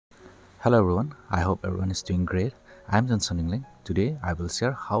Hello everyone, I hope everyone is doing great. I'm Johnson England. Today I will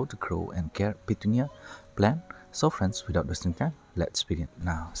share how to grow and care petunia plant. So friends, without wasting time, let's begin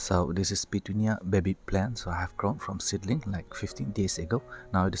now. So this is petunia baby plant. So I have grown from seedling like 15 days ago.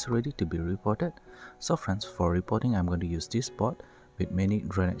 Now it is ready to be repotted. So friends, for repotting I'm going to use this pot with many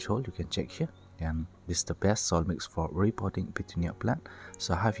drainage holes. You can check here. And this is the best soil mix for repotting petunia plant.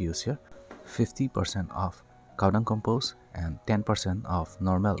 So I have used here 50% of cow dung compost and 10% of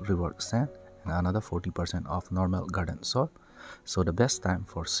normal river sand and another 40% of normal garden soil. So the best time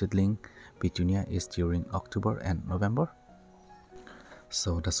for seedling petunia is during October and November.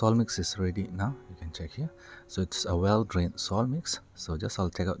 So the soil mix is ready now, you can check here. So it's a well drained soil mix. So just I'll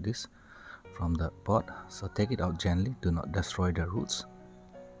take out this from the pot. So take it out gently, do not destroy the roots.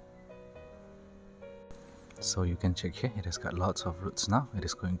 So you can check here, it has got lots of roots now. It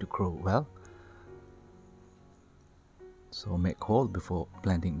is going to grow well. So make hole before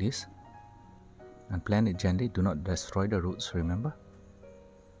planting this and plant it gently, do not destroy the roots, remember.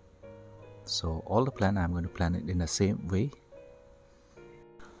 So all the plant I'm going to plant it in the same way.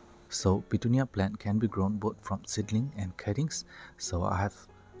 So petunia plant can be grown both from seedling and cuttings. So I have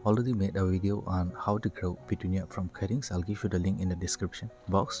already made a video on how to grow petunia from cuttings. I'll give you the link in the description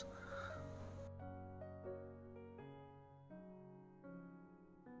box.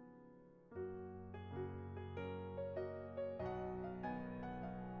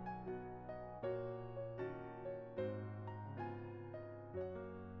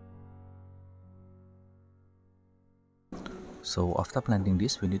 So after planting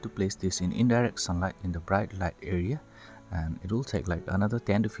this, we need to place this in indirect sunlight in the bright light area, and it will take like another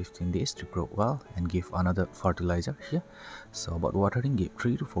 10 to 15 days to grow well and give another fertilizer here. So about watering, give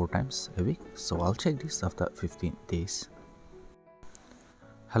 3 to 4 times a week. So I'll check this after 15 days.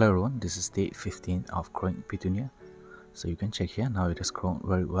 Hello everyone, this is day 15 of growing petunia. So you can check here, now it has grown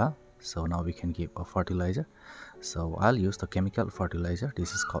very well. So now we can give a fertilizer. So I'll use the chemical fertilizer.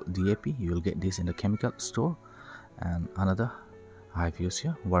 This is called DAP. You will get this in the chemical store. And another I've used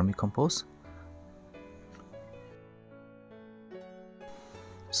here, vermicompost.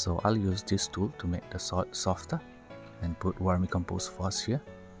 So I'll use this tool to make the soil softer and put vermicompost first here.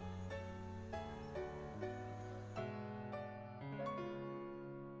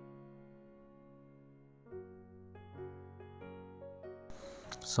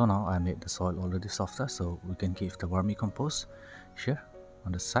 So now I made the soil already softer, so we can give the vermicompost here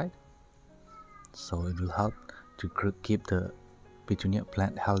on the side. So it will help to keep the petunia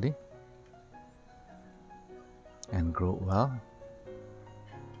plant healthy and grow well.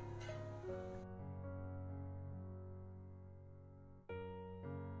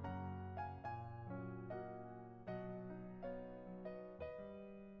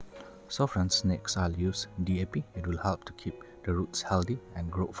 So friends, next I'll use DAP. It will help to keep the roots healthy and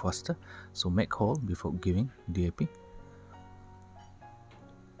grow faster. So make hole before giving DAP.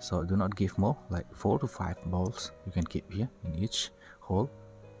 So do not give more, like 4 to 5 balls you can keep here in each hole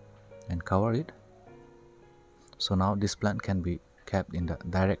and cover it. So now this plant can be kept in the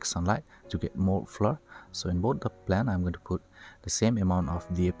direct sunlight to get more flower. So in both the plant I'm going to put the same amount of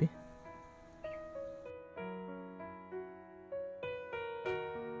DAP.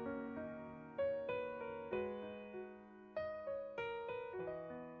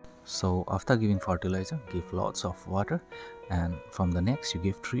 So after giving fertilizer, give lots of water, and from the next you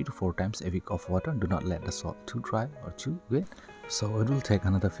give 3 to 4 times a week of water. Do not let the soil too dry or too wet. So it will take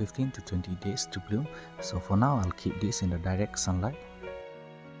another 15 to 20 days to bloom. So for now I'll keep this in the direct sunlight.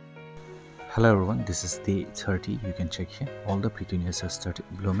 Hello everyone, this is day 30. You can check here, all the petunias have started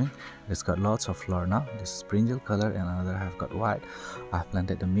blooming. It's got lots of flower now. This is brinjal color and another have got white. I've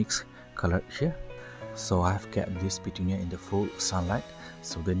planted the mixed color here. So I've kept this petunia in the full sunlight,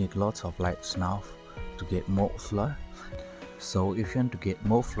 so they need lots of lights now to get more flower. So if you want to get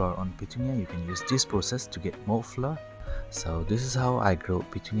more flower on petunia, you can use this process to get more flower. So this is how I grow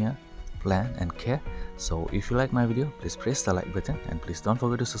petunia plant and care. So if you like my video, please press the like button and please don't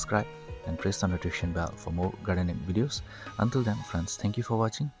forget to subscribe and press the notification bell for more gardening videos. Until then friends, thank you for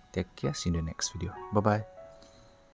watching. Take care, see you in the next video. Bye bye.